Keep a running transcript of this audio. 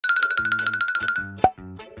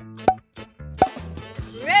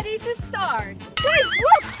to start. Guys,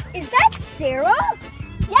 look! Is that Sarah?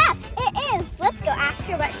 Yes, it is. Let's go ask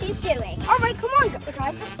her what she's doing. All right, come on,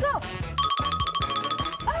 guys, let's go.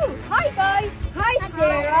 Oh, hi guys. Hi,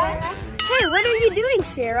 Sarah. Hey, what are you doing,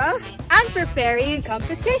 Sarah? I'm preparing a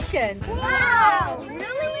competition. Wow!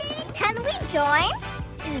 Really? Can we join?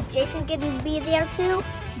 Is Jason going to be there too?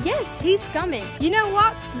 Yes, he's coming. You know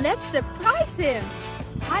what? Let's surprise him.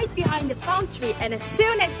 Hide behind the palm tree, and as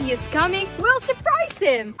soon as he is coming, we'll surprise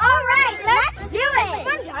him. All right, let's do it. Come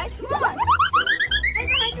on, guys, come on. Hide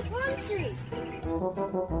behind the palm tree.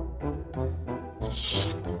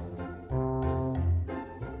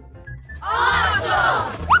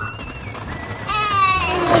 Awesome!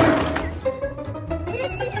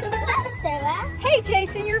 This is so fun, Sarah. Hey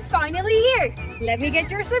Jason, you're finally here. Let me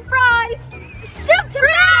get your surprise. Surprise!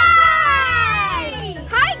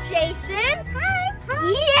 Hi, Jason. Hi.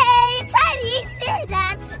 Yay! It's Heidi,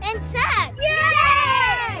 Zidane, and Zach.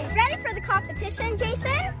 Yay! Ready for the competition,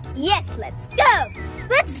 Jason? Yes, let's go.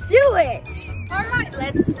 Let's do it. All right,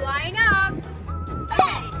 let's line up.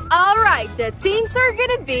 Yay! All right, the teams are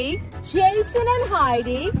gonna be Jason and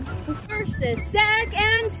Heidi versus Zach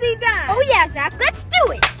and Zidane. Oh yeah, Zach, let's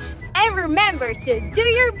do it. And remember to do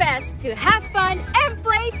your best to have fun and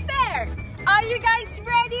play fair. Are you guys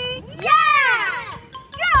ready? Yeah!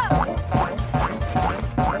 Go!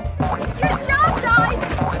 Good job, guys!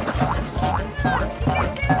 You can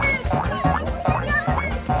do this! Come on, you can do this!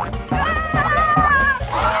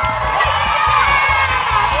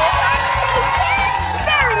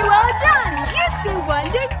 Very well done! You two won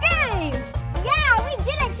the game! Yeah, we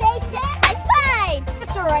did it, Jason. High five.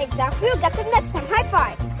 That's all right, Zach. We'll get them next time. High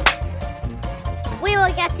five. We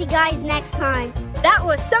will get you guys next time. That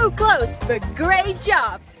was so close, but great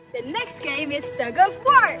job! The next game is tug of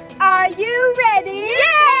war. Are you ready?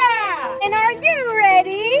 Yeah! And are you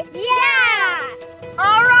ready? Yeah!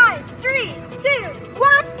 All right, 3, 2,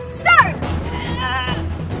 1, start!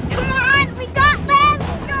 Come on, we got them.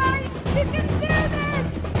 Guys, you can do this!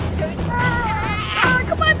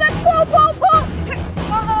 Come on, Zach, pull, pull, pull!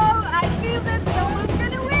 Uh-oh, I feel that someone's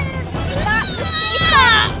gonna win! Not the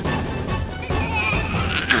Jason.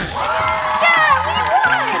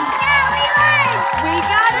 We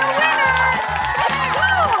got a winner!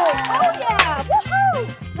 Oh yeah!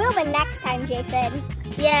 Woohoo! We'll win next time, Jason.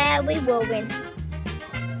 Yeah, we will win.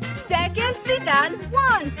 Second Zidane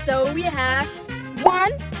won, so we have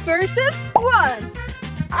 1 versus 1.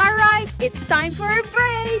 All right, it's time for a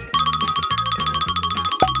break.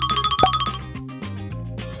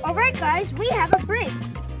 All right, guys, we have a break.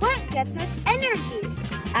 What gets us energy?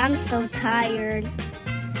 I'm so tired.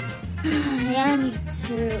 Yeah, me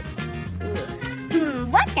too.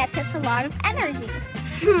 What gets us a lot of energy?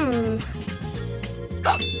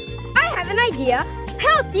 I have an idea.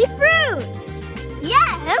 Healthy fruits.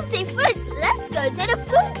 Yeah, healthy foods. Let's go to the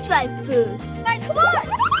food drive-thru. Guys, come on.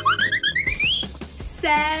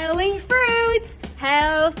 Selling fruits,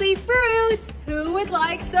 healthy fruits. Who would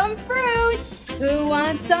like some fruits? Who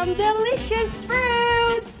wants some delicious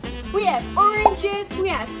fruits? We have oranges, we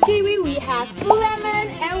have kiwi, we have lemon,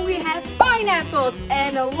 and we have pineapples,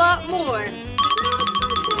 and a lot more.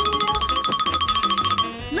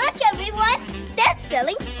 Look, everyone. They're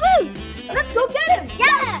selling fruits. Let's go get him.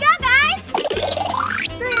 Yeah, let's go, guys.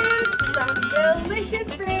 Fruits, some delicious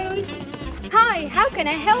fruits. Hi, how can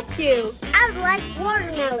I help you? I would like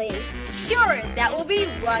watermelon. Sure, that will be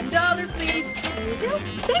 $1, please. There you go.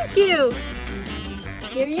 Thank you.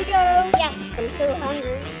 Here you go. Yes, I'm so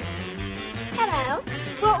hungry. Hello.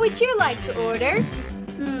 What would you like to order?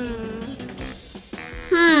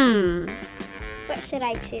 What should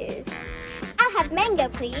I choose? I'll have mango,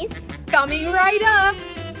 please. Coming right up.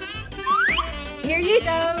 Here you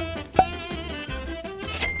go.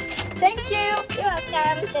 Thank you. You're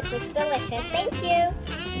welcome. This looks delicious. Thank you.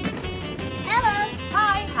 Hello.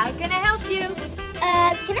 Hi, how can I help you?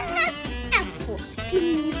 Can I have apples,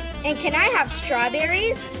 please? And can I have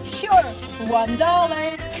strawberries? Sure,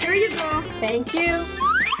 $1. Here you go. Thank you.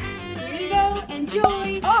 Here you go.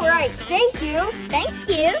 Enjoy. All right, thank you. Thank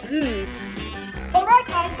you. All right,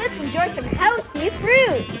 guys, let's enjoy some healthy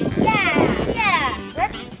fruits. Yeah.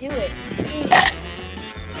 Let's do it.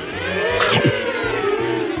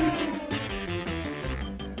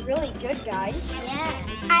 Really good, guys. Yeah.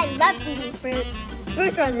 I love eating fruits.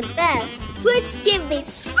 Fruits are the best. Fruits give me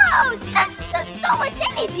so much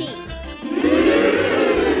energy.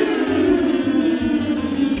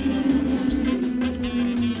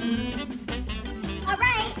 All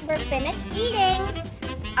right, we're finished eating.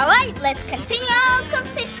 All right, let's continue our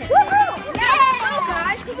competition. Woohoo! Yeah. Let's go,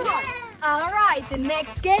 guys. Come on. All right, the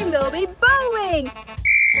next game will be bowling.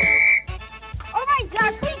 All right,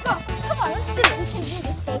 Zach, we go. Come on, let's do it. We can do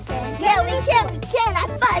this, Jason. Yeah, we can.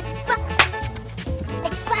 High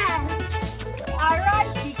five. All right,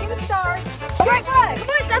 you can start. All right, come on,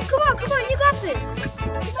 Zach. Come on, you got this.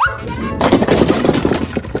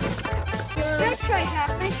 Nice try, Zach.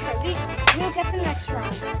 Nice try. We'll get the next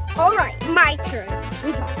round. All right, my turn.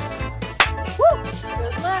 We got this. Woo!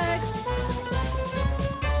 Good luck.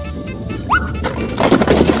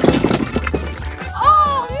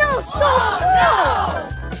 Oh no! So close!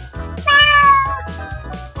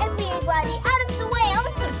 Everybody, out of the way. I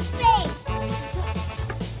want some space.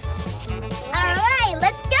 All right,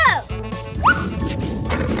 let's go.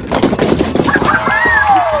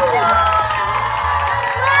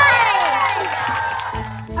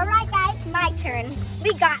 All right, guys, my turn.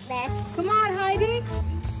 We got this. Come on, Heidi.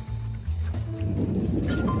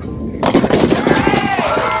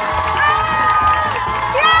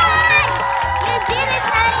 Strike! You did it,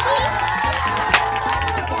 Heidi.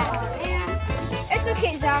 It's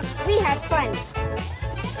okay, Zach. We had fun.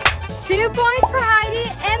 2 points for Heidi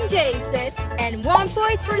and Jason, and 1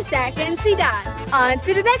 point for Zach and Zidane. On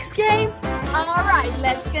to the next game. All right,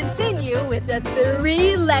 let's continue with the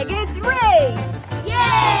 3-legged race.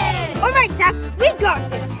 Yay! All right, Zach. We got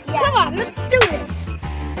this. Yeah. Come on, let's do this.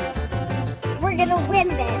 We're gonna win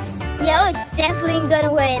this. Yeah, we're definitely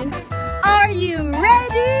gonna win. Are you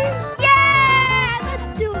ready? Yeah! Let's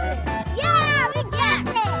do this. Yeah, we got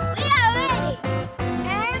this. We are ready.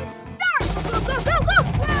 And start. Go, go, go, go!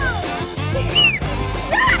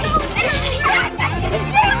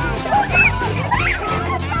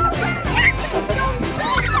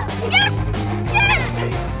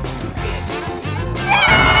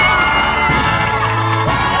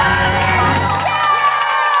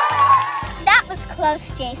 That was close,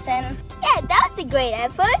 Jason. Yeah, that was a great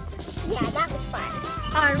effort. Yeah, that was fun.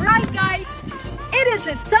 All right, guys. It is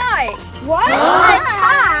a tie. What? A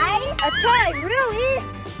tie? A tie, really?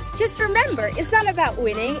 Just remember, it's not about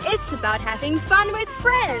winning. It's about having fun with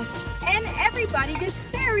friends. And everybody did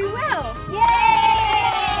very well.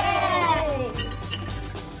 Yay!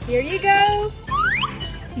 Here you go.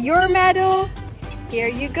 Your medal. Here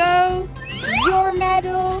you go. Your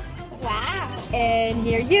medal. Wow. And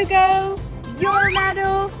here you go. Your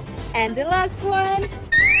medal. And the last one.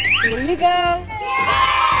 Here you go.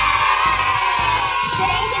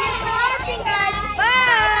 Thank you for watching, guys.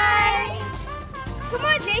 Bye! Come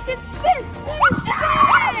on, Jason, spin, spin,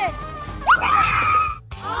 spin!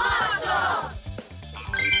 Awesome!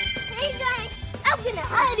 Hey guys, I'm gonna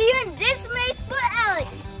hide you in this maze for Alex.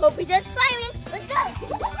 Hope he does firing. Let's go!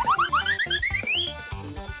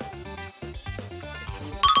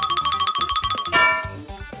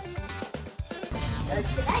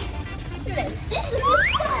 This is a good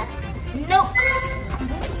spot. Nope.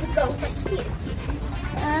 Let's go right here.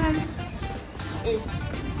 Is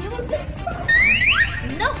here a good spot?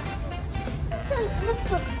 Nope. So look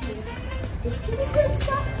over here. Is it a good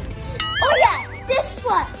spot? Oh yeah, this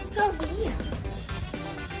spot. Let's go over here.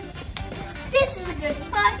 This is a good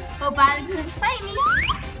spot. Hope Alex is fighting me.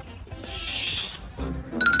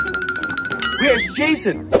 Where's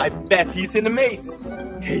Jason? I bet he's in the maze.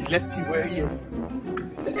 Okay, let's see where he is.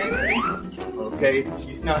 Is this empty? Okay,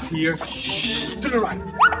 he's not here. To the right.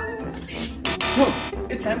 No,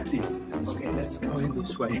 it's empty. Okay, let's go in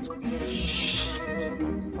this way.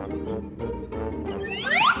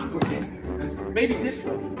 Okay, maybe this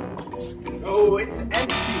way. Oh, it's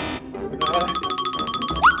empty.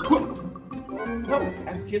 No,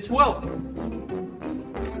 empty as well.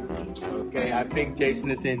 Okay, I think Jason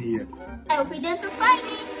is in here. I hope he doesn't fight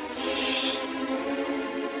me.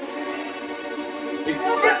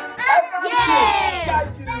 Yes! Yay! Got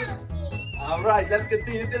you! Alright, let's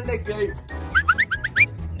continue to the next game.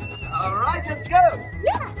 Alright, let's go!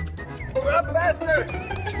 Yeah! We're up faster!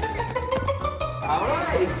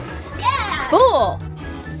 Alright! Yeah! Cool.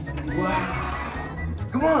 Wow!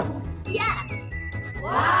 Come on! Yeah!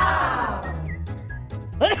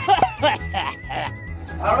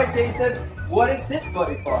 Alright, Jason, what is this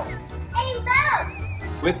body part? A mouth!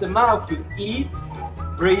 With the mouth you eat,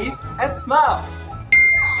 breathe, and smile.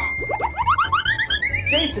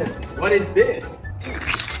 Jason, what is this?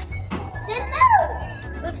 The nose!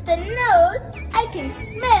 With the nose, I can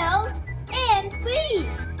smell and breathe.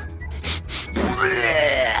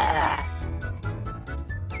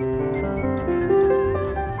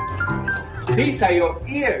 These are your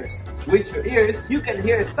ears. With your ears, you can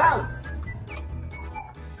hear sounds.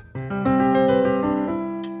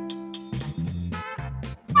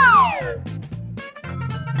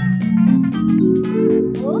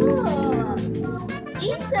 Whoa!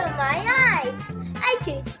 These are my eyes. I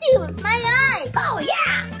can see with my eyes. Oh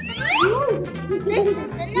yeah! Ooh, this is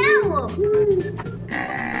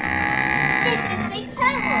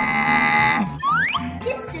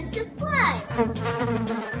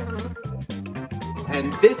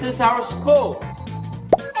This is our skull.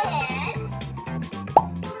 And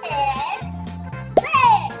legs.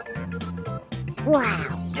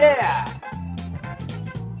 Wow. Yeah.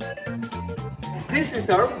 This is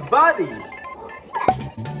our body.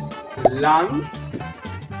 Lungs,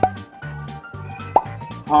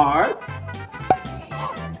 heart,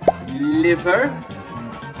 liver,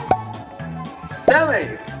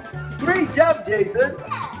 stomach. Great job, Jason.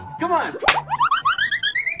 Come on.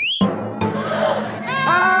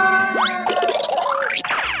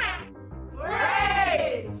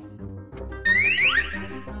 Great!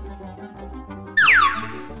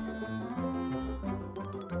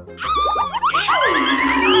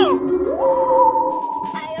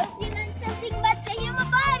 I hope you learned something about the human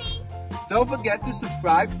body. Don't forget to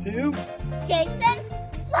subscribe to... Jason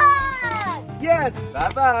Vlogs. Yes,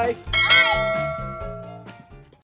 bye-bye.